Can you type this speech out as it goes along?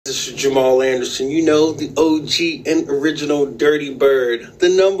This is Jamal Anderson, you know, the OG and original Dirty Bird, the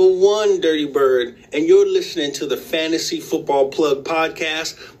number one Dirty Bird, and you're listening to the Fantasy Football Plug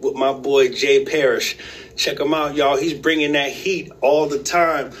podcast with my boy Jay Parrish. Check him out, y'all. He's bringing that heat all the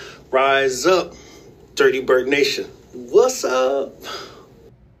time. Rise up, Dirty Bird Nation. What's up?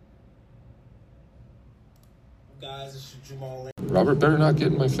 Guys, this is Jamal Anderson. Robert better not get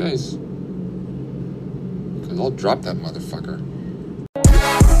in my face, because I'll drop that motherfucker.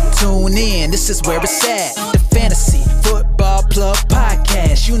 Tune in, this is where it's at. The Fantasy Football Plug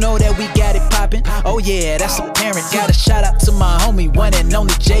Podcast. You know that we got it poppin'. Oh yeah, that's apparent. Got a shout out to my homie, one and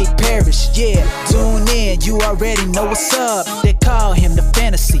only Jay Parrish. Yeah, tune in, you already know what's up. They call him the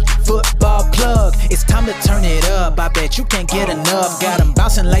Fantasy Football Plug. It's time to turn it up. I bet you can't get enough. Got them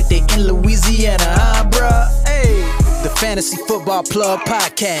bouncing like they in Louisiana, huh, bruh? Hey, the Fantasy Football Plug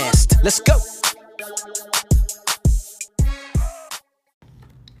Podcast. Let's go.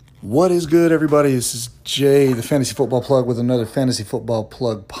 What is good, everybody? This is Jay, the Fantasy Football Plug, with another Fantasy Football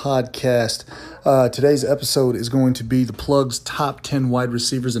Plug podcast. Today's episode is going to be the Plug's top 10 wide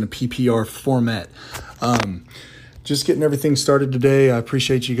receivers in a PPR format. Just getting everything started today. I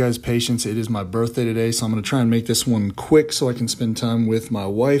appreciate you guys' patience. It is my birthday today, so I'm going to try and make this one quick so I can spend time with my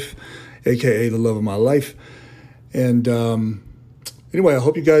wife, a.k.a. the love of my life. And anyway, I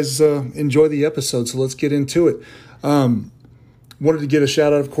hope you guys enjoy the episode, so let's get into it. Wanted to get a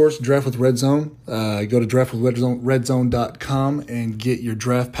shout out, of course, Draft with Red Zone. Go to draftwithredzone.com and get your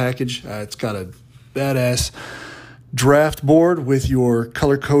draft package. It's got a badass draft board with your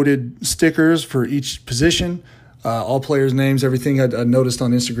color-coded stickers for each position, all players' names, everything. I noticed on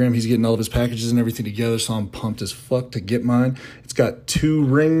Instagram he's getting all of his packages and everything together, so I'm pumped as fuck to get mine. It's got 2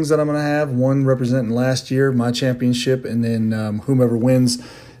 rings that I'm going to have, one representing last year, my championship, and then whomever wins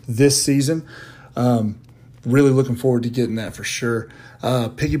this season. Really looking forward to getting that for sure.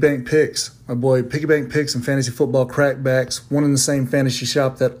 Piggy Bank Picks, my boy, Piggy Bank Picks and Fantasy Football Crackbacks, one in the same fantasy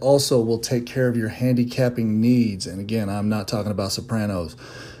shop that also will take care of your handicapping needs. And again, I'm not talking about Sopranos.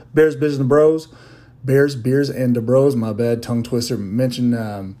 Bears, Beers, and the Bros. Bears, Beers, and the Bros. My bad, tongue twister. Want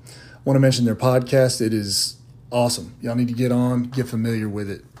to mention their podcast. It is awesome. Y'all need to get on, get familiar with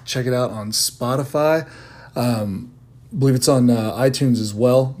it. Check it out on Spotify. I believe it's on iTunes as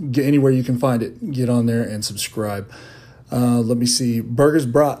well. Get anywhere you can find it. Get on there and subscribe. Let me see. Burgers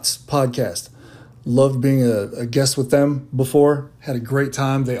Brats podcast. Loved being a guest with them before. Had a great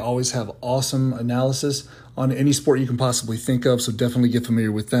time. They always have awesome analysis on any sport you can possibly think of, so definitely get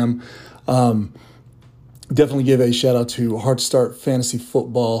familiar with them. Definitely give a shout out to Hard to Start Fantasy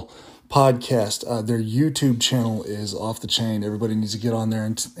Football podcast. Their YouTube channel is off the chain. Everybody needs to get on there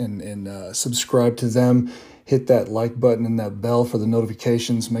and subscribe to them. Hit that like button and that bell for the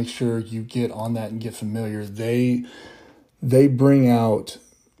notifications. Make sure you get on that and get familiar. They bring out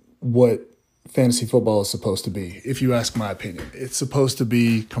what fantasy football is supposed to be, if you ask my opinion. It's supposed to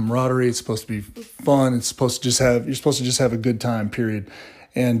be camaraderie. It's supposed to be fun. It's supposed to you're supposed to just have a good time, period.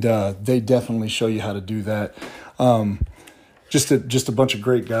 And they definitely show you how to do that. Just a bunch of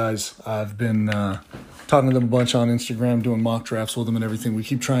great guys. I've been talking to them a bunch on Instagram, doing mock drafts with them and everything. We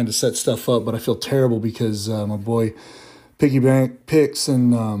keep trying to set stuff up, but I feel terrible because my boy Piggy Bank Picks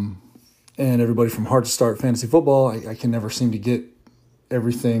and everybody from Hard to Start Fantasy Football, I can never seem to get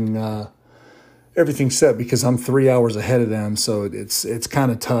everything set because I'm 3 hours ahead of them, so it's kind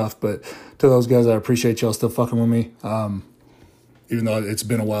of tough. But to those guys, I appreciate y'all still fucking with me, even though it's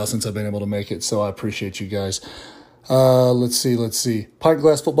been a while since I've been able to make it, so I appreciate you guys. Let's see. Pint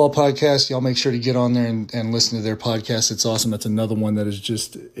Glass Football Podcast. Y'all make sure to get on there and listen to their podcast. It's awesome. That's another one that is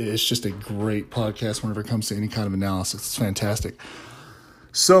just a great podcast whenever it comes to any kind of analysis. It's fantastic.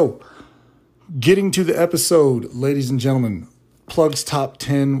 So, getting to the episode, ladies and gentlemen, Plug's top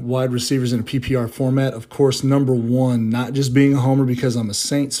 10 wide receivers in a PPR format. Of course, number 1, not just being a homer because I'm a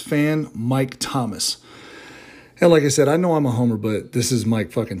Saints fan, Mike Thomas. And like I said, I know I'm a homer, but this is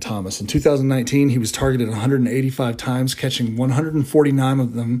Mike fucking Thomas. In 2019, he was targeted 185 times, catching 149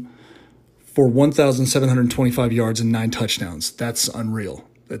 of them for 1,725 yards and 9 touchdowns. That's unreal.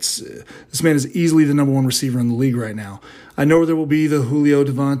 This man is easily the number 1 receiver in the league right now. I know there will be the Julio,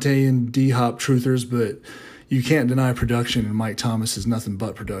 Devontae, and D-Hop truthers, but you can't deny production, and Mike Thomas is nothing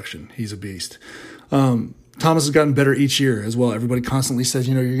but production. He's a beast. Thomas has gotten better each year as well. Everybody constantly says,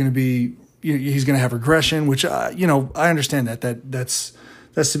 you're going to be... he's going to have regression, which, I understand that's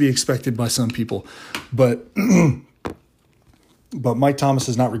to be expected by some people. But Mike Thomas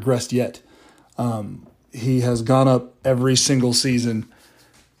has not regressed yet. He has gone up every single season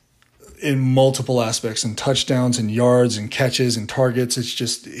in multiple aspects, and touchdowns and yards and catches and targets. It's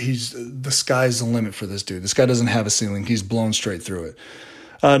just, the sky's the limit for this dude. This guy doesn't have a ceiling. He's blown straight through it.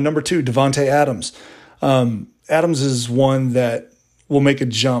 Number 2, Davante Adams. Adams is one that will make a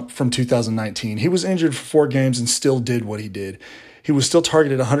jump from 2019. He was injured for 4 games and still did what he did. He was still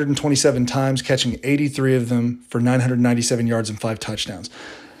targeted 127 times, catching 83 of them for 997 yards and 5 touchdowns.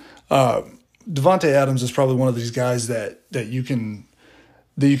 Davante Adams is probably one of these guys that you can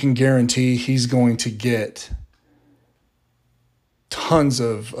guarantee he's going to get tons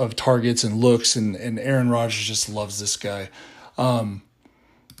of targets and looks, and Aaron Rodgers just loves this guy.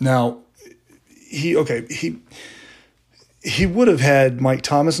 Now, he would have had Mike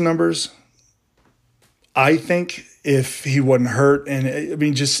Thomas numbers, I think, if he wasn't hurt. And I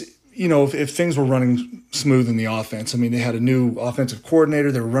mean, just, if things were running smooth in the offense. I mean, they had a new offensive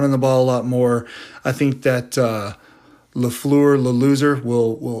coordinator. They were running the ball a lot more. I think that LaFleur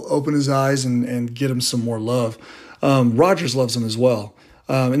will open his eyes and get him some more love. Rodgers loves him as well.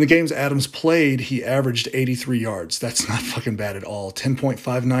 In the games Adams played, he averaged 83 yards. That's not fucking bad at all.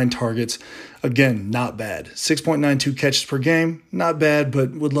 10.59 targets. Again, not bad. 6.92 catches per game. Not bad,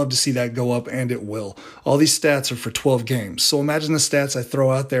 but would love to see that go up, and it will. All these stats are for 12 games. So imagine the stats I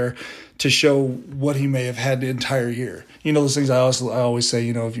throw out there to show what he may have had the entire year. Those things I always say,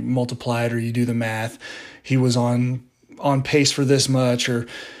 if you multiply it or you do the math, he was on pace for this much, or,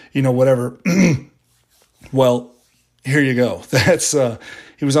 whatever. Well, here you go. That's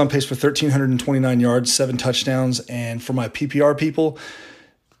he was on pace for 1,329 yards, 7 touchdowns, and for my PPR people,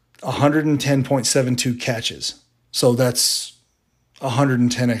 110.72 catches. So that's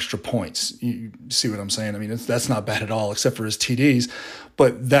 110 extra points. You see what I'm saying? I mean, that's not bad at all, except for his TDs,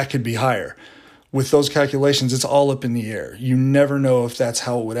 but that could be higher. With those calculations, it's all up in the air. You never know if that's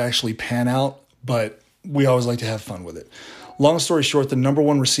how it would actually pan out, but we always like to have fun with it. Long story short, the number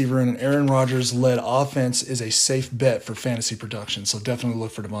 1 receiver in an Aaron Rodgers-led offense is a safe bet for fantasy production. So definitely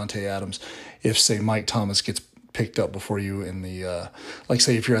look for Davante Adams if, say, Mike Thomas gets picked up before you in the like,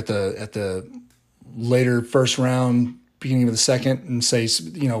 say, if you're at the later first round, beginning of the second, and say,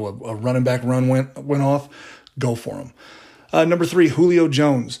 a running back run went off, go for him. Number 3, Julio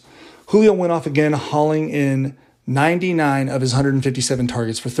Jones. Julio went off again, hauling in 99 of his 157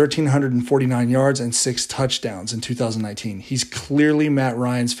 targets for 1,349 yards and 6 touchdowns in 2019. He's clearly Matt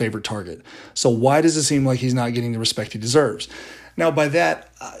Ryan's favorite target. So why does it seem like he's not getting the respect he deserves? Now, by that,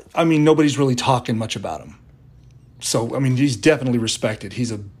 I mean, nobody's really talking much about him. So, I mean, he's definitely respected.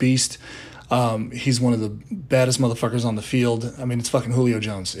 He's a beast. He's one of the baddest motherfuckers on the field. I mean, it's fucking Julio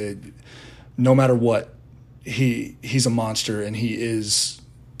Jones. No matter what, he's a monster, and he is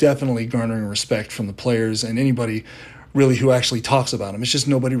definitely garnering respect from the players and anybody really who actually talks about him. It's just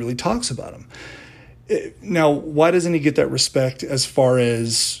nobody really talks about him. Now, why doesn't he get that respect as far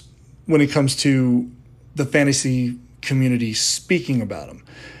as when it comes to the fantasy community speaking about him?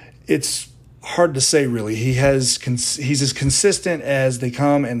 It's hard to say, really. He's as consistent as they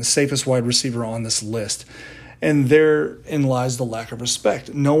come and the safest wide receiver on this list. And therein lies the lack of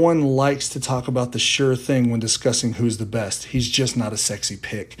respect. No one likes to talk about the sure thing when discussing who's the best. He's just not a sexy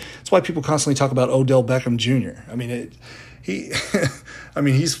pick. That's why people constantly talk about Odell Beckham Jr. I mean,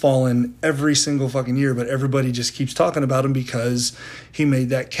 he's fallen every single fucking year, but everybody just keeps talking about him because he made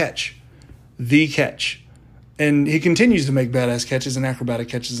that catch. The catch. And he continues to make badass catches and acrobatic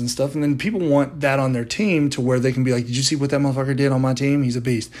catches and stuff. And then people want that on their team to where they can be like, did you see what that motherfucker did on my team? He's a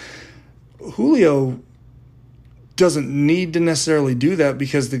beast. Julio doesn't need to necessarily do that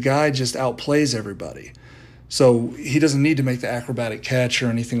because the guy just outplays everybody. So he doesn't need to make the acrobatic catch or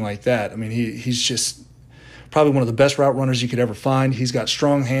anything like that. I mean, he's just probably one of the best route runners you could ever find. He's got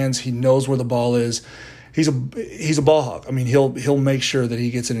strong hands. He knows where the ball is. He's a ball hawk. I mean, he'll make sure that he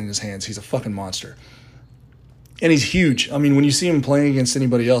gets it in his hands. He's a fucking monster. And he's huge. I mean, when you see him playing against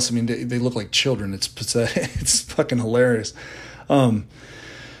anybody else, I mean, they look like children. It's fucking hilarious.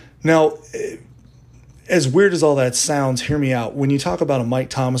 Now, as weird as all that sounds, hear me out. When you talk about a Mike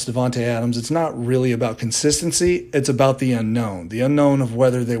Thomas, Davante Adams, it's not really about consistency. It's about the unknown. The unknown of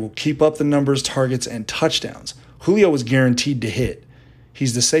whether they will keep up the numbers, targets, and touchdowns. Julio was guaranteed to hit.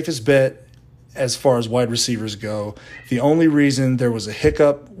 He's the safest bet as far as wide receivers go. The only reason there was a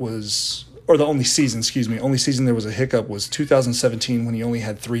hiccup was, or the only season there was a hiccup was 2017 when he only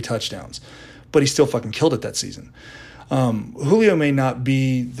had 3 touchdowns. But he still fucking killed it that season. Julio may not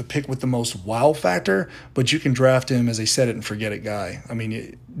be the pick with the most wow factor, but you can draft him as a set it and forget it guy. I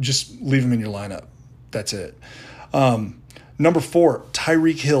mean, just leave him in your lineup. That's it. Number 4,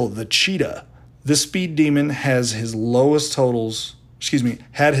 Tyreek Hill, the cheetah. The speed demon had his lowest totals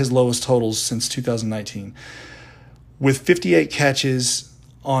since 2019. With 58 catches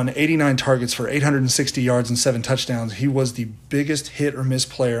on 89 targets for 860 yards and 7 touchdowns, he was the biggest hit or miss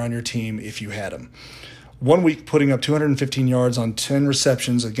player on your team if you had him. 1 week putting up 215 yards on 10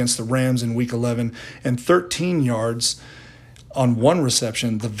 receptions against the Rams in Week 11 and 13 yards on 1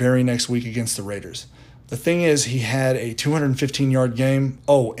 reception the very next week against the Raiders. The thing is, he had a 215-yard game,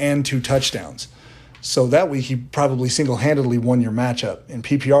 and 2 touchdowns. So that week, he probably single-handedly won your matchup. In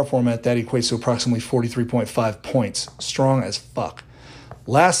PPR format, that equates to approximately 43.5 points. Strong as fuck.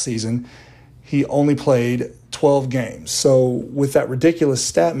 Last season, he only played 12 games. So with that ridiculous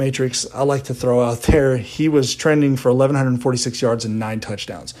stat matrix I like to throw out there, he was trending for 1,146 yards and 9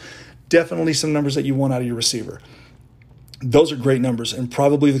 touchdowns. Definitely some numbers that you want out of your receiver. Those are great numbers and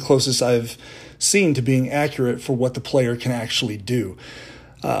probably the closest I've seen to being accurate for what the player can actually do.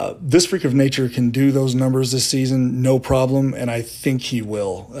 This freak of nature can do those numbers this season, no problem, and I think he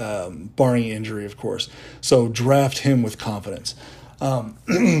will, barring injury, of course. So draft him with confidence.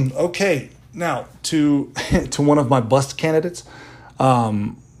 Okay, now to one of my bust candidates,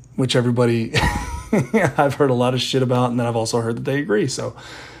 which everybody I've heard a lot of shit about, and then I've also heard that they agree. So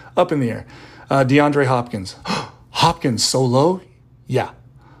up in the air. DeAndre Hopkins. Hopkins so low? Yeah.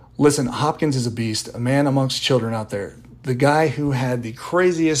 Listen, Hopkins is a beast, a man amongst children out there. The guy who had the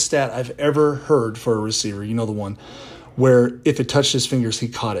craziest stat I've ever heard for a receiver, you know the one, where if it touched his fingers, he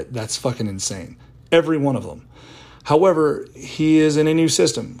caught it. That's fucking insane. Every one of them. However, he is in a new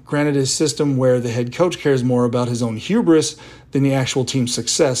system. Granted, a system where the head coach cares more about his own hubris than the actual team's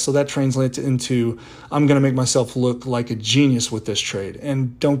success. So that translates into, I'm going to make myself look like a genius with this trade.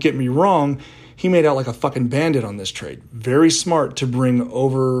 And don't get me wrong, he made out like a fucking bandit on this trade. Very smart to bring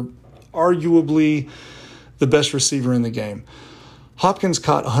over arguably the best receiver in the game. Hopkins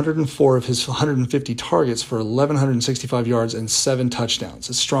caught 104 of his 150 targets for 1,165 yards and 7 touchdowns.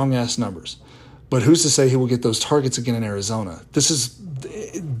 It's strong-ass numbers. But who's to say he will get those targets again in Arizona? This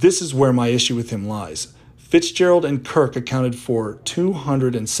is where my issue with him lies. Fitzgerald and Kirk accounted for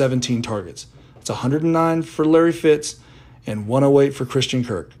 217 targets. It's 109 for Larry Fitz and 108 for Christian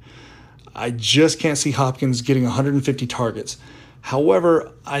Kirk. I just can't see Hopkins getting 150 targets.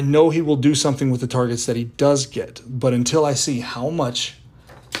 However, I know he will do something with the targets that he does get. But until I see how much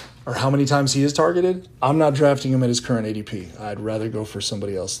or how many times he is targeted, I'm not drafting him at his current ADP. I'd rather go for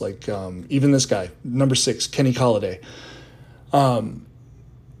somebody else, like even this guy, number 6, Kenny Golladay. I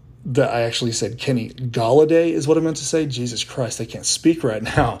actually said Kenny Golladay is what I meant to say. Jesus Christ, I can't speak right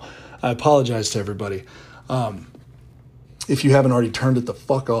now. I apologize to everybody. If you haven't already turned it the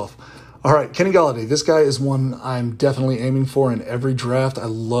fuck off. All right, Kenny Golladay. This guy is one I'm definitely aiming for in every draft. I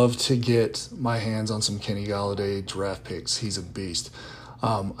love to get my hands on some Kenny Golladay draft picks. He's a beast.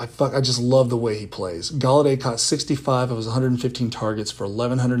 I just love the way he plays. Golladay caught 65 of his 115 targets for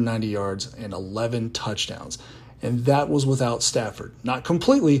 1,190 yards and 11 touchdowns. And that was without Stafford. Not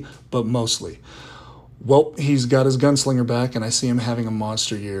completely, but mostly. Well, he's got his gunslinger back, and I see him having a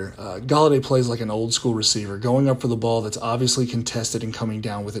monster year. Golladay plays like an old-school receiver, going up for the ball that's obviously contested and coming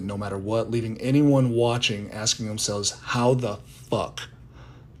down with it no matter what, leaving anyone watching asking themselves, how the fuck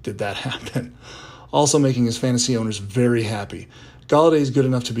did that happen? Also making his fantasy owners very happy. Golladay is good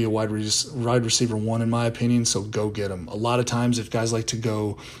enough to be a wide receiver 1 in my opinion, so go get him. A lot of times if guys like to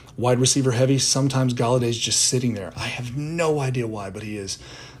go wide receiver heavy, sometimes Galladay's just sitting there. I have no idea why, but he is.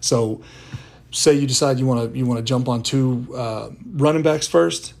 So say you decide you want to jump on 2 running backs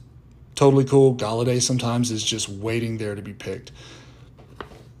first, totally cool. Golladay sometimes is just waiting there to be picked.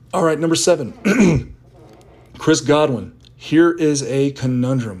 All right, number 7, Chris Godwin. Here is a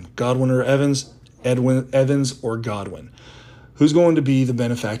conundrum. Godwin or Evans, Evans or Godwin. Who's going to be the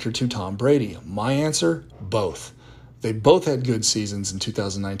benefactor to Tom Brady? My answer, both. They both had good seasons in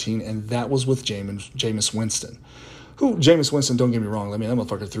 2019, and that was with Jameis Winston. Jameis Winston, don't get me wrong, that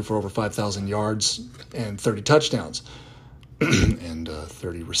motherfucker threw for over 5,000 yards and 30 touchdowns and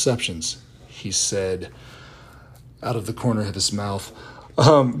 30 receptions, he said out of the corner of his mouth.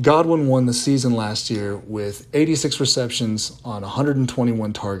 Godwin won the season last year with 86 receptions on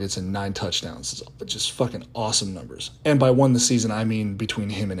 121 targets and 9 touchdowns. It's just fucking awesome numbers. And by won the season, I mean between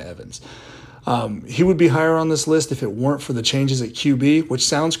him and Evans. He would be higher on this list if it weren't for the changes at QB, which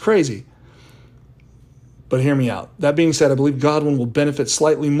sounds crazy. But hear me out. That being said, I believe Godwin will benefit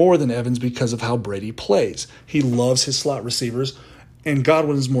slightly more than Evans because of how Brady plays. He loves his slot receivers, and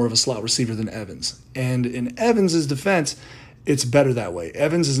Godwin is more of a slot receiver than Evans. And in Evans' defense, it's better that way.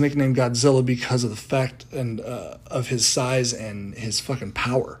 Evans is nicknamed Godzilla because of the fact of his size and his fucking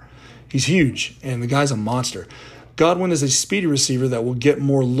power. He's huge, and the guy's a monster. Godwin is a speedy receiver that will get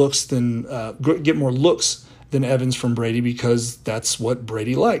more looks than Evans from Brady because that's what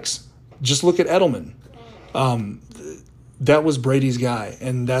Brady likes. Just look at Edelman. That was Brady's guy,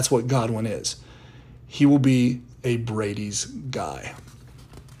 and that's what Godwin is. He will be a Brady's guy.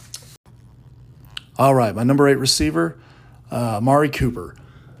 All right, my number 8 receiver, Amari Cooper.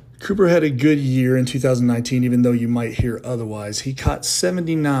 Cooper had a good year in 2019, even though you might hear otherwise. He caught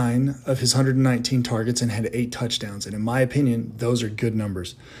 79 of his 119 targets and had 8 touchdowns. And in my opinion, those are good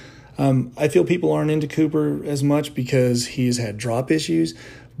numbers. I feel people aren't into Cooper as much because he's had drop issues,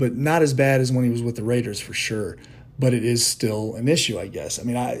 but not as bad as when he was with the Raiders for sure. But it is still an issue, I guess. I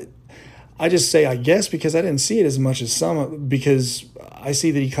mean, I just say I guess because I didn't see it as much as some, because I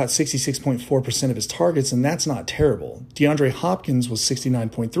see that he caught 66.4% of his targets, and that's not terrible. DeAndre Hopkins was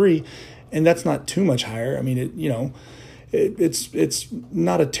 69.3%, and that's not too much higher. I mean, it's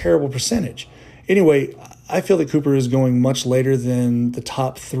not a terrible percentage. Anyway, I feel that Cooper is going much later than the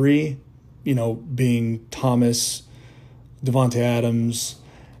top 3, being Thomas, Devontae Adams,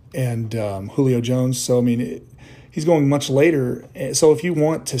 and Julio Jones. So, I mean, he's going much later. So if you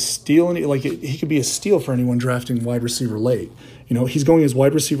want to steal, he could be a steal for anyone drafting wide receiver late. He's going as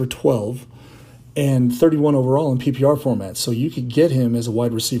wide receiver 12 and 31 overall in PPR format. So you could get him as a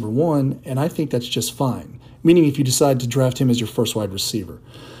wide receiver 1, and I think that's just fine. Meaning if you decide to draft him as your first wide receiver.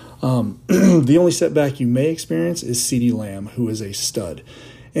 The only setback you may experience is CeeDee Lamb, who is a stud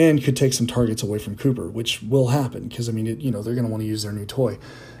and could take some targets away from Cooper, which will happen because, they're going to want to use their new toy.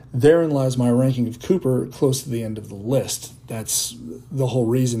 Therein lies my ranking of Cooper close to the end of the list. That's the whole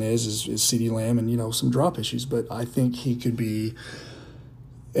reason is CeeDee Lamb and, some drop issues. But I think he could be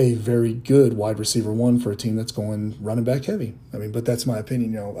a very good wide receiver 1 for a team that's going running back heavy. But that's my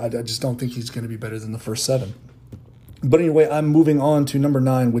opinion. I just don't think he's going to be better than the first 7. But anyway, I'm moving on to number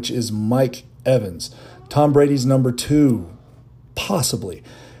 9, which is Mike Evans. Tom Brady's number 2, possibly.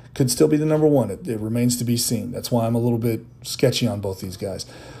 Could still be the number 1. It remains to be seen. That's why I'm a little bit sketchy on both these guys.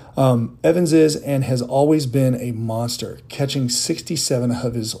 Evans is and has always been a monster, catching 67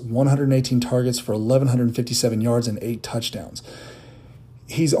 of his 118 targets for 1,157 yards and 8 touchdowns.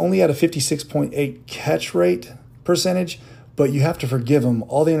 He's only at a 56.8 catch rate percentage, but you have to forgive him.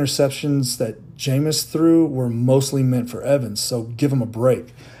 All the interceptions that Jameis threw were mostly meant for Evans, so give him a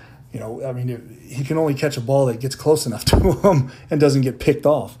break. He can only catch a ball that gets close enough to him and doesn't get picked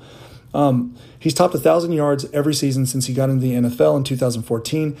off. He's topped 1,000 yards every season since he got into the NFL in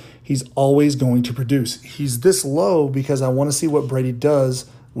 2014. He's always going to produce. He's this low because I want to see what Brady does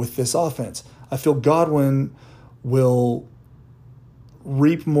with this offense. I feel Godwin will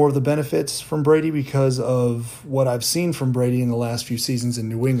reap more of the benefits from Brady because of what I've seen from Brady in the last few seasons in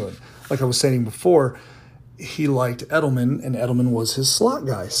New England. Like I was saying before, he liked Edelman, and Edelman was his slot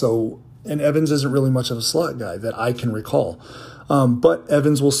guy. And Evans isn't really much of a slot guy that I can recall. But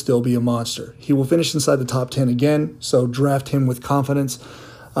Evans will still be a monster. He will finish inside the top 10 again, so draft him with confidence.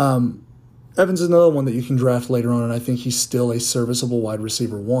 Evans is another one that you can draft later on, and I think he's still a serviceable wide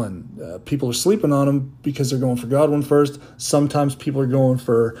receiver 1. People are sleeping on him because they're going for Godwin first. Sometimes people are going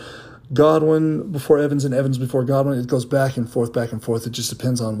for Godwin before Evans and Evans before Godwin. It goes back and forth, back and forth. It just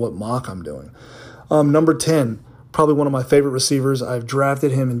depends on what mock I'm doing. Number 10, probably one of my favorite receivers. I've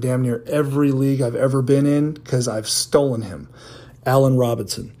drafted him in damn near every league I've ever been in because I've stolen him. Allen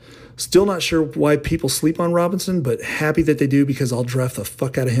Robinson. Still not sure why people sleep on Robinson, but happy that they do because I'll draft the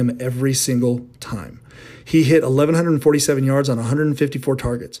fuck out of him every single time. He hit 1,147 yards on 154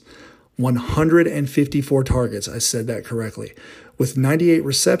 targets. 154 targets, I said that correctly, with 98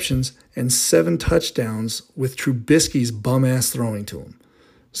 receptions and 7 touchdowns with Trubisky's bum-ass throwing to him.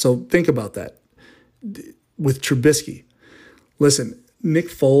 So think about that. With Trubisky. Listen, Nick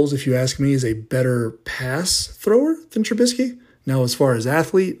Foles, if you ask me, is a better pass thrower than Trubisky. Now, as far as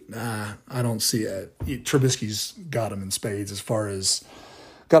athlete, I don't see it. Trubisky's got him in spades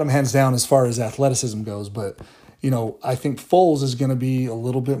got him hands down as far as athleticism goes. But, I think Foles is going to be a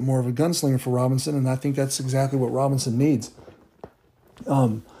little bit more of a gunslinger for Robinson, and I think that's exactly what Robinson needs.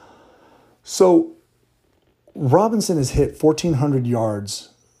 So Robinson has hit 1,400 yards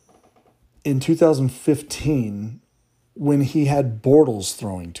in 2015 when he had Bortles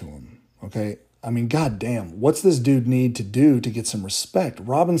throwing to him, okay? Goddamn, what's this dude need to do to get some respect?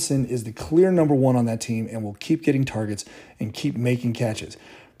 Robinson is the clear number 1 on that team and will keep getting targets and keep making catches.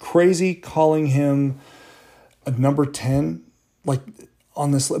 Crazy calling him a number 10,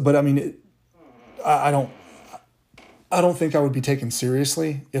 on this, but I don't think I would be taken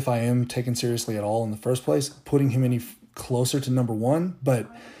seriously if I am taken seriously at all in the first place, putting him any closer to number 1, but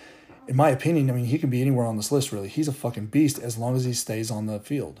in my opinion, he can be anywhere on this list, really. He's a fucking beast as long as he stays on the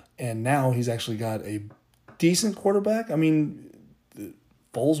field. And now he's actually got a decent quarterback.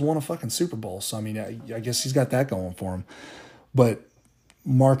 Foles won a fucking Super Bowl, so, I guess he's got that going for him. But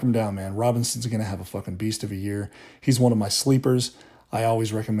mark him down, man. Robinson's going to have a fucking beast of a year. He's one of my sleepers. I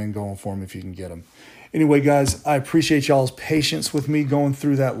always recommend going for him if you can get him. Anyway, guys, I appreciate y'all's patience with me going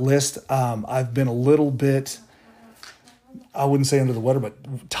through that list. I've been a little bit, I wouldn't say under the weather,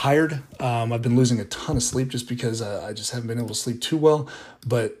 but tired. I've been losing a ton of sleep just because I just haven't been able to sleep too well.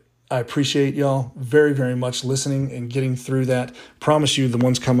 But I appreciate y'all very, very much listening and getting through that. Promise you the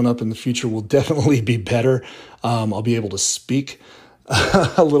ones coming up in the future will definitely be better. I'll be able to speak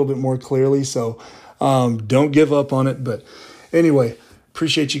a little bit more clearly. So don't give up on it. But anyway,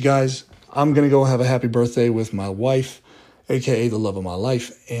 appreciate you guys. I'm going to go have a happy birthday with my wife, a.k.a. the love of my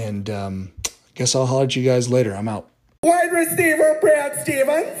life. And guess I'll holler at you guys later. I'm out. Wide receiver, Brad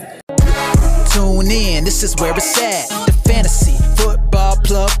Stevens. Tune in, this is where it's at. The Fantasy Football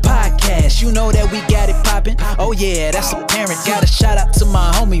Plug Podcast. You know that we got it poppin'. Oh yeah, that's apparent. Got a shout out to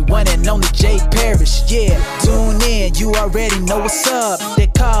my homie, one and only Jay Parrish. Yeah, tune in, you already know what's up. They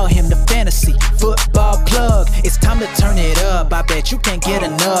call him the Fantasy Football Plug. It's time to turn it up. I bet you can't get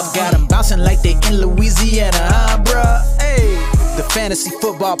enough. Got them bouncing like they in Louisiana, huh, bruh? Hey, the Fantasy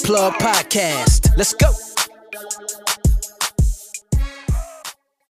Football Plug Podcast. Let's go.